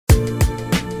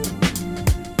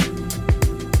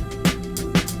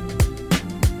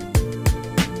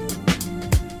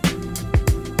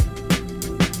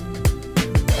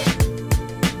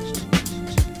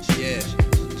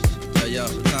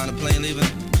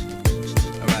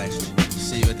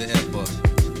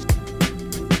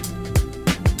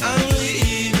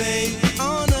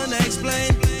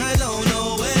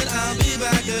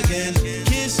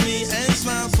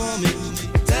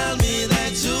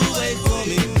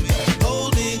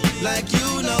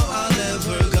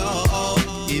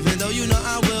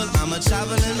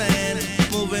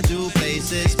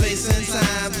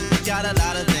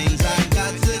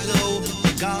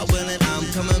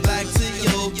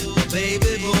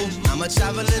I'm a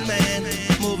traveling man,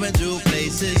 moving through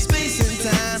places, space and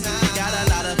time. Got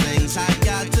a lot of things I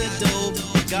got to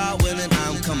do. God willing,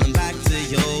 I'm coming back to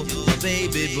you, my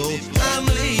baby boo. I'm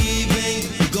leaving.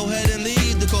 Go ahead and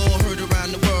leave the call heard around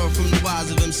the world from the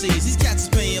wise of MCs. These cats is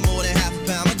paying more than half a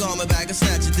pound. I got my bag and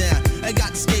snatch it down. I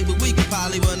got to skate, but we could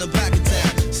probably run them back in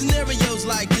town. Scenarios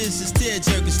like this is tear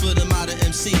jerkers for the modern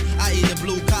MC. I eat a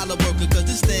blue collar worker, cause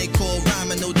this thing called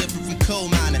rhyming, no different from coal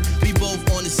mining. We both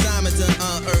on assignment to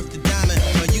unearth the diamond.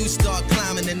 When you start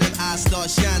climbing and them eyes start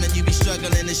shining, you be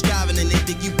struggling and striving and they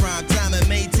think you prime time and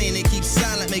maintain and keep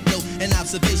silent. Make note and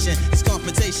observation, it's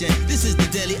confrontation. This is the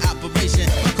daily operation.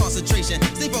 My concentration,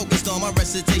 stay focused on my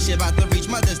recitation. About to reach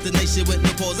my destination with no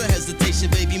pause or hesitation.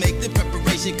 Baby, make the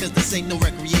preparation, cause this ain't no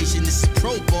recreation. This is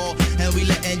pro ball, and we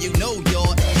letting you know,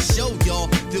 y'all. Show y'all,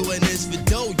 doing this for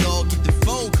dough, y'all. Get the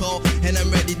phone call, and I'm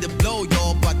ready to blow,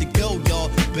 y'all. About to go, y'all.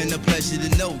 Been a pleasure to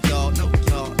know, y'all.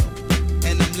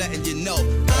 And I'm letting you know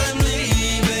I'm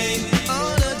leaving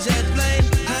on a jet plane.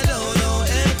 I don't know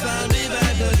if I'll be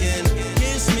back again.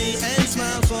 Kiss me and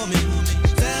smile for me.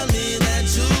 Tell me that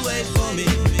you wait for me.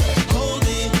 Hold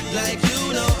me like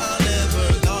you know I'll never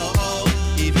go.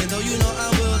 Even though you know I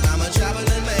will, I'm a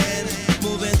traveling man,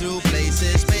 moving through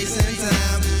places, space and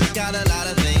time. Got a lot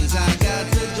of things I got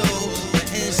to do, but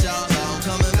inshallah I'm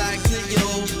coming back to you,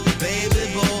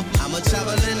 baby boo. I'm a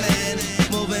traveling man,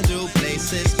 moving through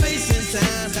places, space and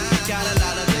time. Got a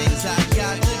lot of things I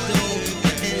got to do,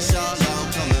 but inshallah I'm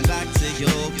coming back to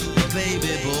you,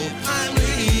 baby boo. I'm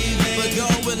leaving, but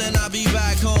God willing I'll be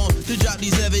back home to drop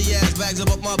these heavy ass bags up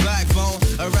my backbone.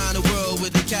 Around the world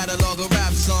with the catalog of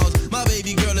rap songs. My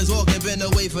baby girl is walking, been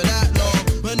away for that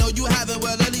long. But no, you haven't,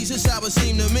 well at least it's how it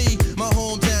seemed to me. My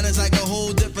hometown is like a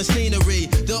whole different scenery.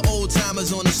 The old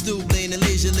timers on the stoop leaning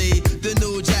leisurely. The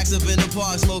new jacks up in the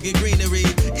park smoking greenery.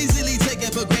 Easily taken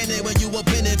for granted when you up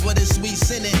in it, but it's sweet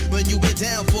sinning. When you get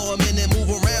down for a minute, move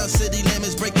around city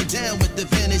limits, breaking down with the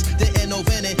finish. The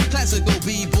innovative, classical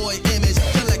b-boy image.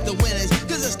 Collect the winners,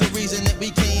 cause that's the reason that we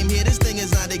came here. This thing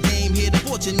is not a game here, the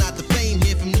fortune not the fame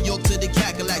here. From New York to the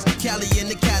Cadillacs, Cali in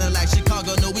the Cadillac,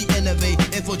 Chicago know we innovate,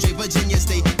 infiltrate Virginia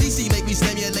State, DC make me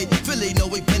stimulate, Philly know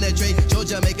we penetrate,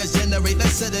 Georgia make us generate.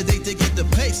 Let's set a date to get the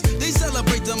pace. They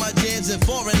celebrate on my jams in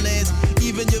foreign lands.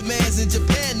 Even your mans in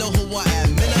Japan know who I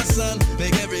am. Son,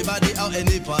 make everybody out in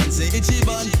the pun say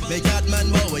Ichiban, make that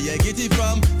man know where you get it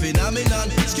from.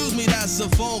 Phenomenon, excuse me, that's a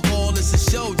phone call, it's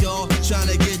a show, y'all. Trying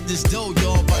to get this dough,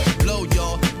 y'all, about to blow,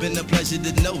 y'all. Been a pleasure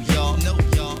to know y'all,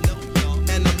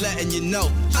 and I'm letting you know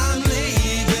I'm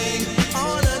leaving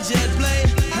on a jet plane.